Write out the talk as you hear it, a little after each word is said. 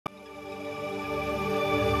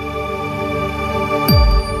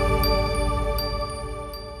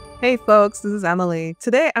Hey folks, this is Emily.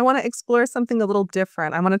 Today I want to explore something a little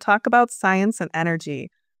different. I want to talk about science and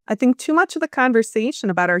energy. I think too much of the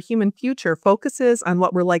conversation about our human future focuses on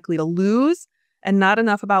what we're likely to lose and not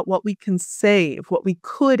enough about what we can save, what we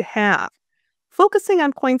could have. Focusing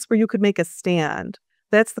on points where you could make a stand.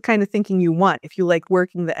 That's the kind of thinking you want if you like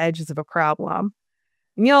working the edges of a problem.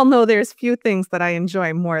 And you all know there's few things that I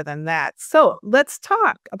enjoy more than that. So let's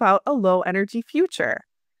talk about a low energy future.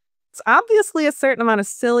 It's obviously a certain amount of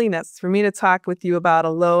silliness for me to talk with you about a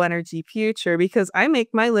low energy future because I make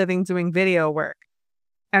my living doing video work.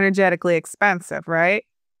 Energetically expensive, right?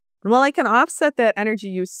 And while I can offset that energy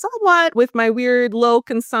use somewhat with my weird low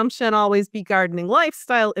consumption, always be gardening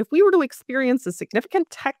lifestyle, if we were to experience a significant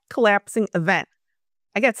tech collapsing event,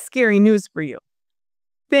 I got scary news for you.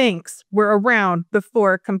 Banks were around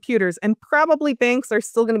before computers, and probably banks are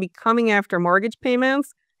still going to be coming after mortgage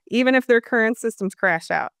payments, even if their current systems crash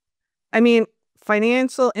out. I mean,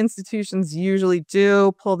 financial institutions usually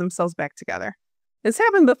do pull themselves back together. It's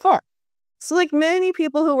happened before. So like many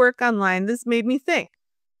people who work online, this made me think,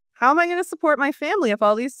 how am I going to support my family if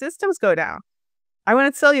all these systems go down? I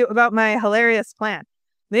want to tell you about my hilarious plan.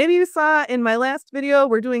 Maybe you saw in my last video,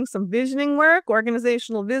 we're doing some visioning work,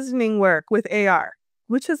 organizational visioning work with AR,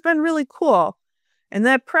 which has been really cool. And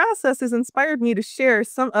that process has inspired me to share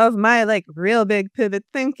some of my real big pivot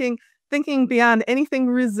thinking beyond anything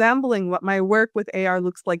resembling what my work with AR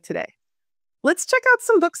looks like today. Let's check out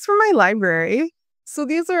some books from my library. So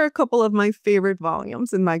these are a couple of my favorite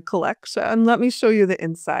volumes in my collection. Let me show you the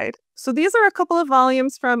inside. So these are a couple of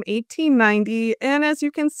volumes from 1890. And as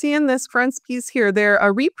you can see in this frontispiece here, they're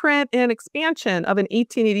a reprint and expansion of an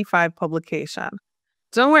 1885 publication.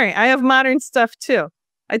 Don't worry, I have modern stuff too.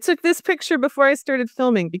 I took this picture before I started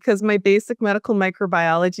filming because my basic medical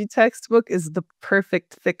microbiology textbook is the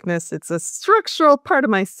perfect thickness. It's a structural part of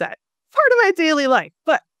my set, part of my daily life.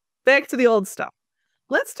 But back to the old stuff.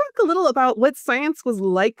 Let's talk a little about what science was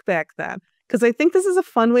like back then, because I think this is a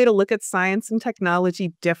fun way to look at science and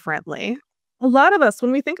technology differently. A lot of us,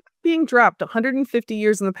 when we think about being dropped 150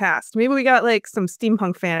 years in the past, maybe we got some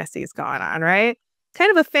steampunk fantasies going on, right? Kind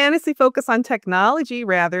of a fantasy focus on technology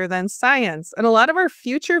rather than science. And a lot of our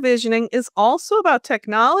future visioning is also about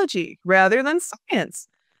technology rather than science.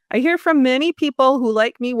 I hear from many people who,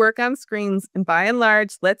 like me, work on screens, and by and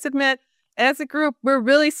large, let's admit, as a group, we're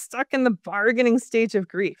really stuck in the bargaining stage of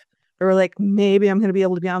grief. We're like, maybe I'm going to be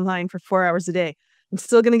able to be online for 4 hours a day. I'm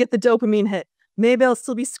still going to get the dopamine hit. Maybe I'll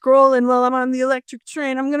still be scrolling while I'm on the electric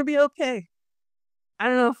train. I'm going to be okay. I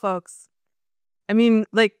don't know, folks. I mean,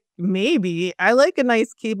 maybe. I like a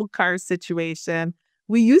nice cable car situation.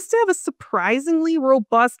 We used to have a surprisingly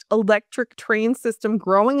robust electric train system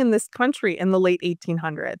growing in this country in the late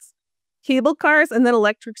 1800s. Cable cars and then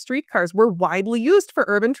electric streetcars were widely used for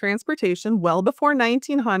urban transportation well before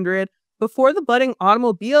 1900, before the budding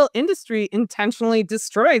automobile industry intentionally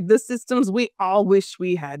destroyed the systems we all wish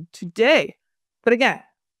we had today. But again,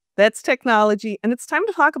 that's technology, and it's time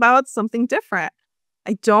to talk about something different.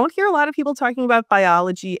 I don't hear a lot of people talking about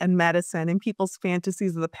biology and medicine in people's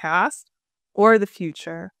fantasies of the past or the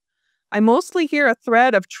future. I mostly hear a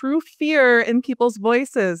thread of true fear in people's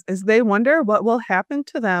voices as they wonder what will happen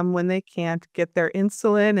to them when they can't get their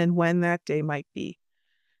insulin and when that day might be.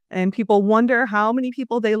 And people wonder how many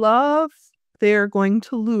people they love they're going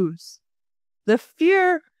to lose. The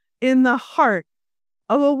fear in the heart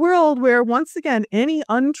of a world where, once again, any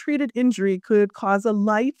untreated injury could cause a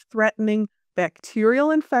life-threatening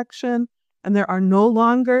bacterial infection, and there are no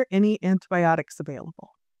longer any antibiotics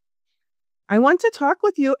available. I want to talk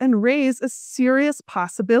with you and raise a serious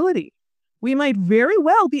possibility. We might very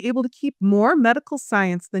well be able to keep more medical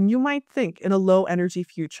science than you might think in a low-energy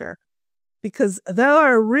future, because there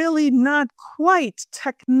are really not quite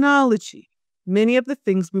technology, many of the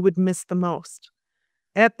things we would miss the most.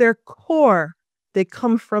 At their core, they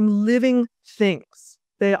come from living things.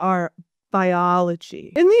 They are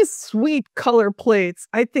biology. In these sweet color plates,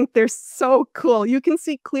 I think they're so cool. You can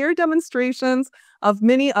see clear demonstrations of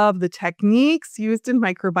many of the techniques used in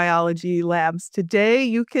microbiology labs today.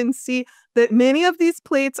 You can see that many of these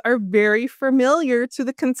plates are very familiar to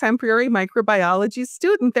the contemporary microbiology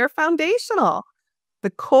student. They're foundational.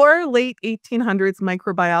 The core late 1800s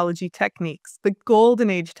microbiology techniques, the golden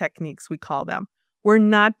age techniques we call them, were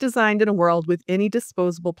not designed in a world with any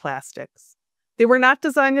disposable plastics. They were not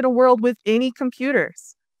designed in a world with any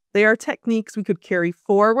computers. They are techniques we could carry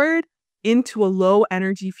forward into a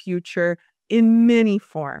low-energy future in many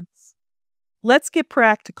forms. Let's get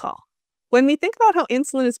practical. When we think about how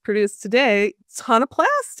insulin is produced today, it's a ton of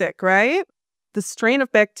plastic, right? The strain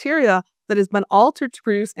of bacteria that has been altered to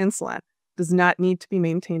produce insulin does not need to be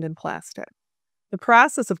maintained in plastic. The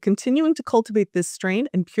process of continuing to cultivate this strain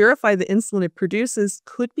and purify the insulin it produces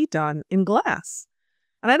could be done in glass.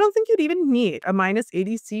 And I don't think you'd even need a minus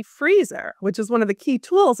 80°C freezer, which is one of the key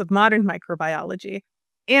tools of modern microbiology,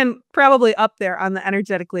 and probably up there on the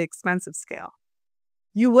energetically expensive scale.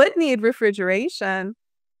 You would need refrigeration,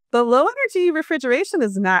 but low energy refrigeration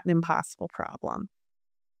is not an impossible problem.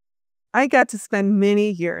 I got to spend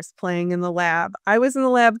many years playing in the lab. I was in the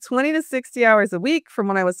lab 20 to 60 hours a week from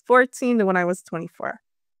when I was 14 to when I was 24.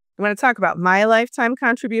 You want to talk about my lifetime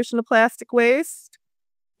contribution to plastic waste?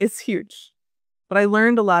 It's huge, but I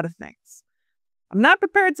learned a lot of things. I'm not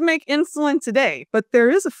prepared to make insulin today, but there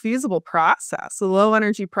is a feasible process, a low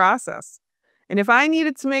energy process. And if I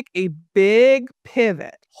needed to make a big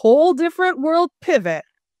pivot, whole different world pivot,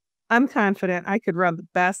 I'm confident I could run the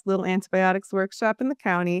best little antibiotics workshop in the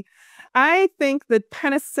county. I think that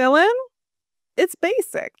penicillin, it's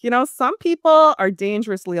basic. Some people are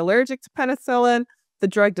dangerously allergic to penicillin. The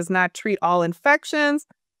drug does not treat all infections,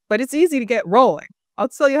 but it's easy to get rolling. I'll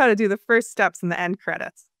tell you how to do the first steps in the end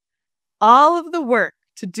credits. All of the work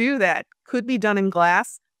to do that could be done in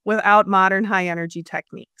glass without modern high energy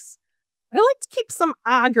techniques. I like to keep some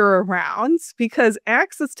agar around because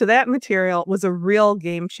access to that material was a real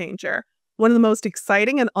game changer. One of the most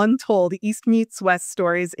exciting and untold East meets West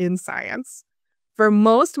stories in science. For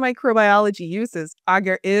most microbiology uses,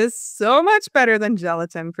 agar is so much better than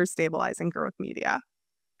gelatin for stabilizing growth media.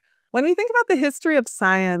 When we think about the history of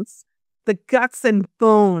science, the guts and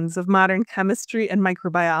bones of modern chemistry and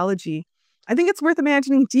microbiology, I think it's worth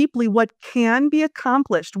imagining deeply what can be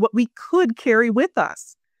accomplished, what we could carry with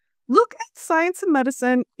us. Look at science and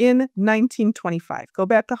medicine in 1925. Go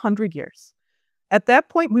back 100 years. At that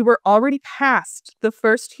point, we were already past the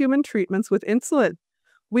first human treatments with insulin.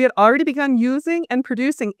 We had already begun using and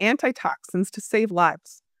producing antitoxins to save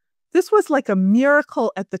lives. This was like a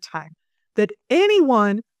miracle at the time, that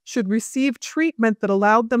anyone should receive treatment that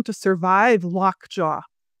allowed them to survive lockjaw.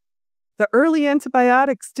 The early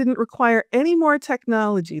antibiotics didn't require any more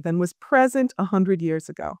technology than was present 100 years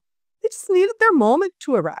ago. They just needed their moment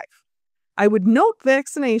to arrive. I would note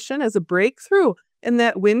vaccination as a breakthrough in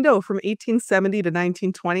that window from 1870 to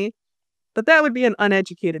 1920, but that would be an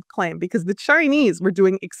uneducated claim because the Chinese were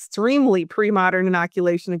doing extremely pre-modern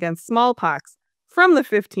inoculation against smallpox from the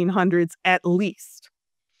 1500s at least.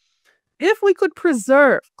 If we could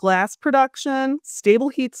preserve glass production, stable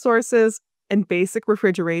heat sources, and basic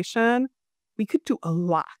refrigeration, we could do a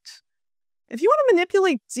lot. If you want to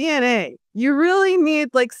manipulate DNA, you really need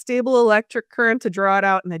stable electric current to draw it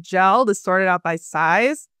out in a gel to sort it out by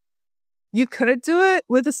size. You could do it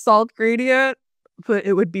with a salt gradient, but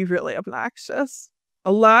it would be really obnoxious.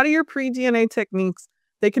 A lot of your pre-DNA techniques,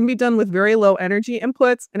 they can be done with very low energy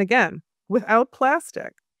inputs, and again, without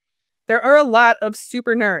plastic. There are a lot of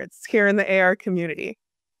super nerds here in the AR community.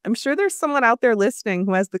 I'm sure there's someone out there listening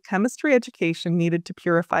who has the chemistry education needed to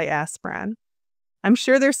purify aspirin. I'm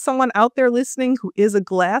sure there's someone out there listening who is a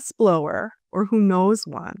glass blower or who knows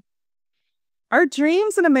one. Our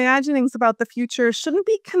dreams and imaginings about the future shouldn't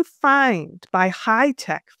be confined by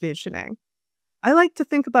high-tech visioning. I like to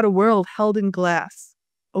think about a world held in glass,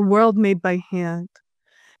 a world made by hand.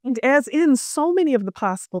 And as in so many of the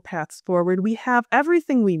possible paths forward, we have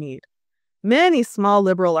everything we need. Many small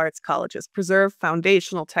liberal arts colleges preserve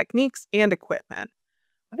foundational techniques and equipment.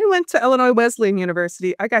 I went to Illinois Wesleyan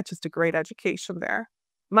University. I got just a great education there.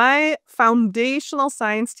 My foundational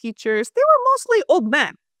science teachers, they were mostly old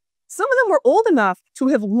men. Some of them were old enough to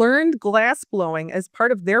have learned glass blowing as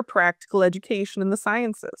part of their practical education in the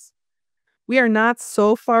sciences. We are not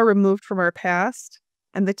so far removed from our past,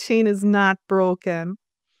 and the chain is not broken.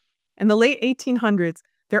 In the late 1800s,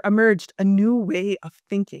 there emerged a new way of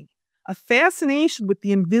thinking, a fascination with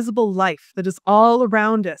the invisible life that is all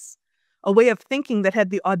around us, a way of thinking that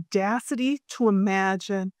had the audacity to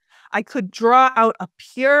imagine I could draw out a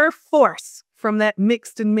pure force from that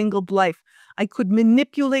mixed and mingled life. I could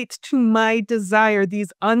manipulate to my desire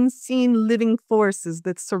these unseen living forces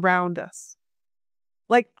that surround us.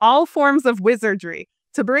 Like all forms of wizardry,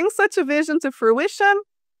 to bring such a vision to fruition,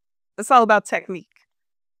 it's all about technique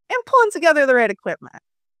and pulling together the right equipment.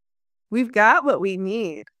 We've got what we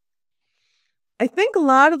need. I think a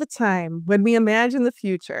lot of the time when we imagine the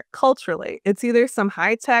future culturally, it's either some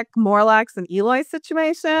high-tech Morlocks and Eloy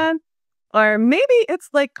situation, or maybe it's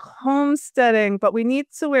like homesteading, but we need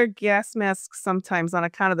to wear gas masks sometimes on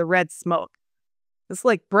account of the red smoke. It's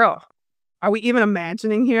like, bro, are we even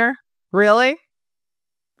imagining here? Really?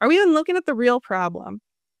 Are we even looking at the real problem,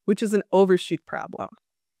 which is an overshoot problem?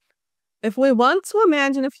 If we want to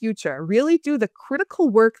imagine a future, really do the critical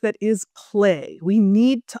work that is play, we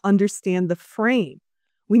need to understand the frame.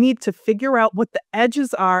 We need to figure out what the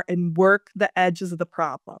edges are and work the edges of the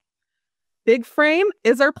problem. Big frame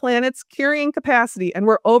is our planet's carrying capacity, and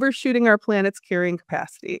we're overshooting our planet's carrying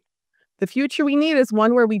capacity. The future we need is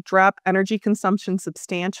one where we drop energy consumption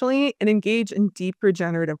substantially and engage in deep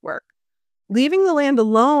regenerative work. Leaving the land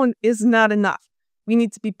alone is not enough. We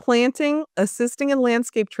need to be planting, assisting in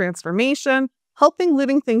landscape transformation, helping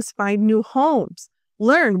living things find new homes,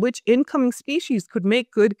 learn which incoming species could make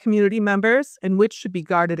good community members and which should be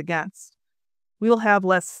guarded against. We will have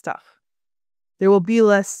less stuff. There will be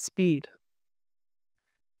less speed.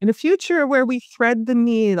 In a future where we thread the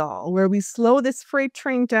needle, where we slow this freight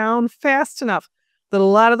train down fast enough that a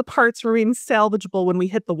lot of the parts remain salvageable when we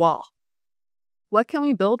hit the wall. What can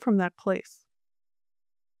we build from that place?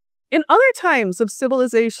 In other times of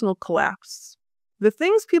civilizational collapse, the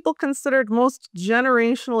things people considered most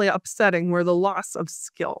generationally upsetting were the loss of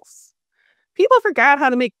skills. People forgot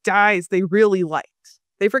how to make dyes they really liked.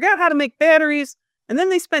 They forgot how to make batteries, and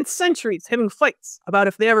then they spent centuries having fights about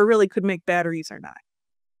if they ever really could make batteries or not.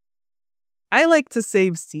 I like to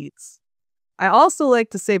save seeds. I also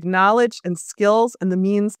like to save knowledge and skills and the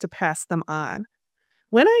means to pass them on.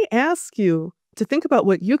 When I ask you to think about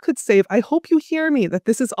what you could save, I hope you hear me that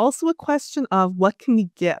this is also a question of what can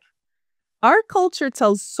we give. Our culture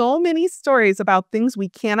tells so many stories about things we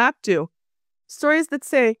cannot do. Stories that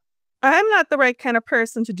say, I'm not the right kind of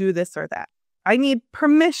person to do this or that. I need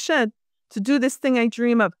permission to do this thing I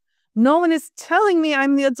dream of. No one is telling me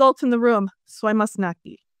I'm the adult in the room, so I must not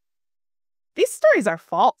be. These stories are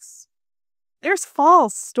false. There's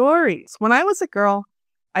false stories. When I was a girl,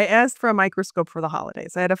 I asked for a microscope for the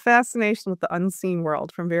holidays. I had a fascination with the unseen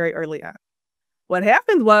world from very early on. What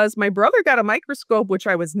happened was my brother got a microscope, which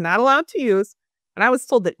I was not allowed to use, and I was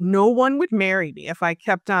told that no one would marry me if I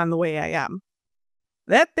kept on the way I am.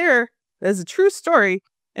 That is a true story,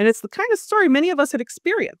 and it's the kind of story many of us had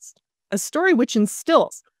experienced, a story which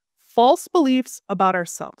instills false beliefs about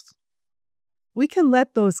ourselves. We can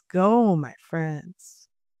let those go, my friends.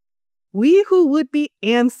 We who would be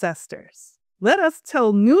ancestors, let us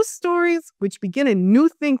tell new stories which begin in new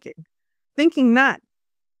thinking. Thinking not,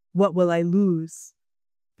 what will I lose?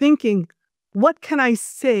 Thinking, what can I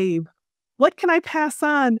save? What can I pass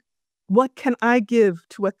on? What can I give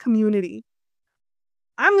to a community?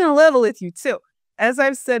 I'm going to level with you too. As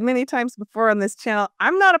I've said many times before on this channel,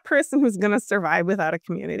 I'm not a person who's going to survive without a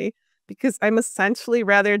community, because I'm essentially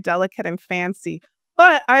rather delicate and fancy.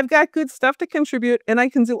 But I've got good stuff to contribute, and I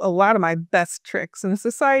can do a lot of my best tricks in a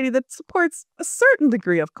society that supports a certain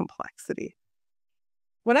degree of complexity.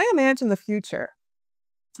 When I imagine the future,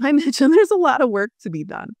 I imagine there's a lot of work to be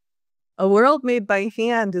done. A world made by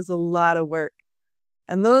hand is a lot of work.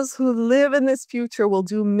 And those who live in this future will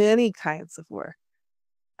do many kinds of work.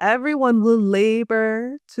 Everyone will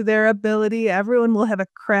labor to their ability. Everyone will have a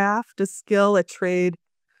craft, a skill, a trade.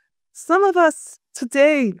 Some of us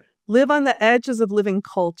today live on the edges of living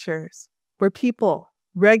cultures where people,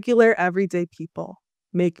 regular everyday people,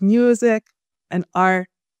 make music and art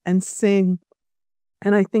and sing.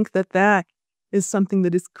 And I think that is something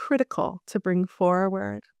that is critical to bring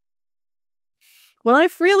forward. Well, I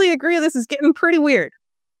freely agree this is getting pretty weird,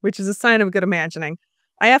 which is a sign of good imagining.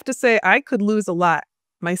 I have to say I could lose a lot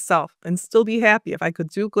myself and still be happy if I could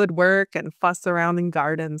do good work and fuss around in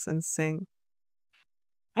gardens and sing.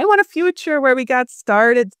 I want a future where we got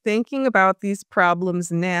started thinking about these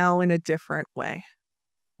problems now in a different way.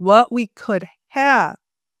 What we could have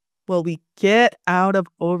will we get out of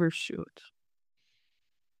overshoot.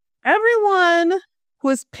 Everyone who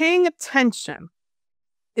is paying attention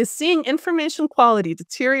is seeing information quality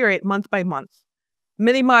deteriorate month by month.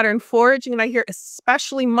 Many modern foraging, and I hear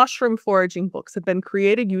especially mushroom foraging books, have been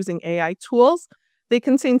created using AI tools. They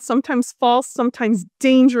contain sometimes false, sometimes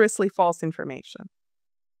dangerously false information.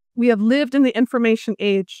 We have lived in the information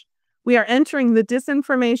age. We are entering the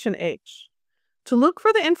disinformation age. To look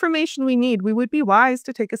for the information we need, we would be wise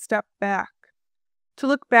to take a step back. To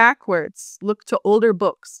look backwards, look to older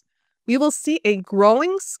books. We will see a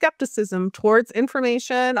growing skepticism towards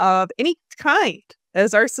information of any kind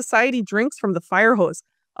as our society drinks from the fire hose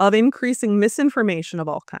of increasing misinformation of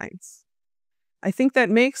all kinds. I think that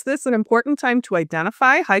makes this an important time to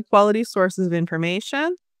identify high-quality sources of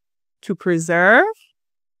information, to preserve,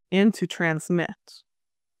 and to transmit.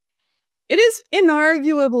 It is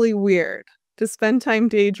inarguably weird to spend time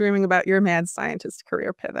daydreaming about your mad scientist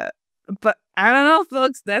career pivot. But I don't know,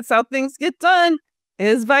 folks, that's how things get done,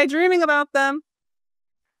 is by dreaming about them.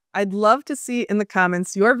 I'd love to see in the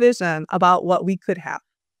comments your vision about what we could have,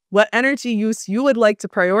 what energy use you would like to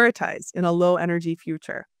prioritize in a low-energy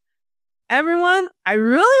future. Everyone, I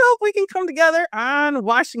really hope we can come together on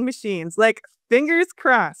washing machines, like Fingers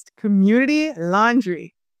crossed. Community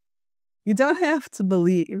laundry. You don't have to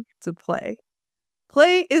believe to play.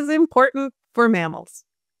 Play is important for mammals.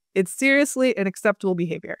 It's seriously an acceptable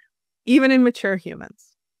behavior, even in mature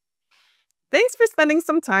humans. Thanks for spending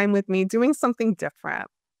some time with me doing something different.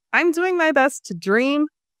 I'm doing my best to dream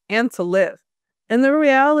and to live, and the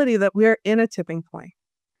reality that we're in a tipping point.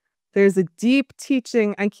 There's a deep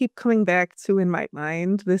teaching I keep coming back to in my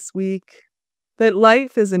mind this week, that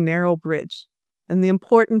life is a narrow bridge, and the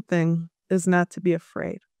important thing is not to be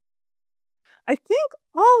afraid. I think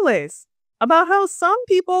always about how some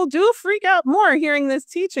people do freak out more hearing this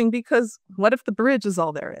teaching because what if the bridge is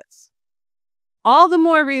all there is? All the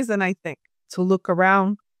more reason, I think, to look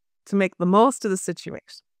around, to make the most of the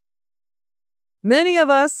situation. Many of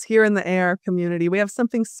us here in the AR community, we have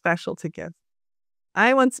something special to give.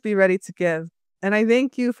 I want to be ready to give, and I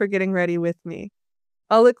thank you for getting ready with me.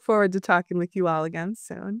 I'll look forward to talking with you all again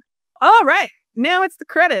soon. All right, now it's the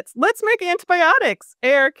credits. Let's make antibiotics.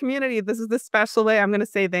 AR community, this is the special way I'm going to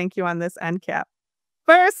say thank you on this end cap.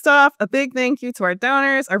 First off, a big thank you to our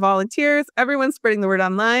donors, our volunteers, everyone spreading the word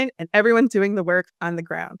online, and everyone doing the work on the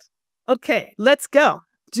ground. Okay, let's go.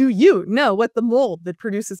 Do you know what the mold that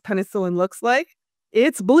produces penicillin looks like?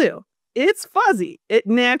 It's blue. It's fuzzy. It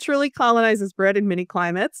naturally colonizes bread in many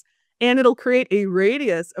climates, and it'll create a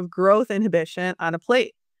radius of growth inhibition on a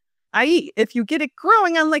plate. I.e., if you get it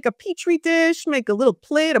growing on like a petri dish, make a little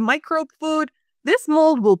plate of microbe food, this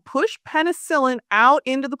mold will push penicillin out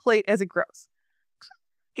into the plate as it grows.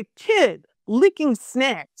 A kid licking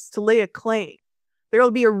snacks to lay a claim. There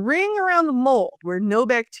will be a ring around the mold where no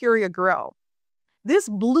bacteria grow. This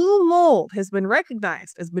blue mold has been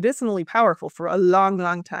recognized as medicinally powerful for a long,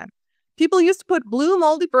 long time. People used to put blue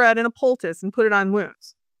moldy bread in a poultice and put it on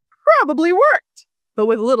wounds. Probably worked. But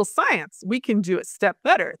with a little science, we can do a step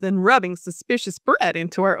better than rubbing suspicious bread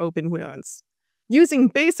into our open wounds. Using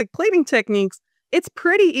basic plating techniques, it's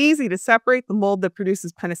pretty easy to separate the mold that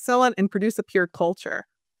produces penicillin and produce a pure culture.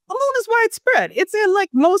 A mold is widespread. It's in like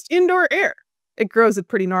most indoor air. It grows at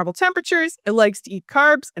pretty normal temperatures, it likes to eat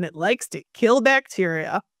carbs, and it likes to kill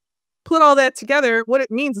bacteria. Put all that together, what it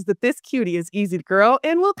means is that this cutie is easy to grow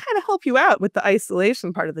and will kind of help you out with the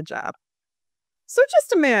isolation part of the job. So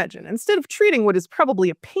just imagine, instead of treating what is probably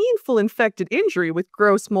a painful infected injury with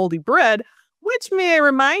gross moldy bread, which may I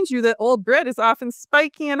remind you that old bread is often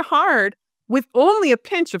spiky and hard, with only a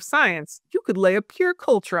pinch of science, you could lay a pure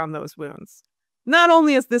culture on those wounds. Not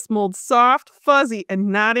only is this mold soft, fuzzy, and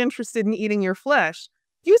not interested in eating your flesh,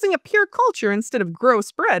 using a pure culture instead of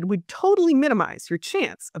gross bread would totally minimize your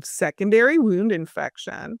chance of secondary wound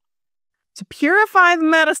infection. To purify the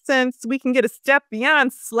medicine so we can get a step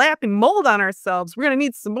beyond slapping mold on ourselves, we're going to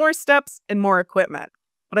need some more steps and more equipment.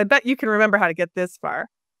 But I bet you can remember how to get this far.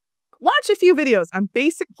 Watch a few videos on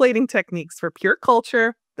basic plating techniques for pure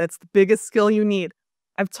culture. That's the biggest skill you need.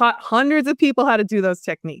 I've taught hundreds of people how to do those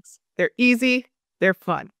techniques. They're easy, they're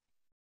fun.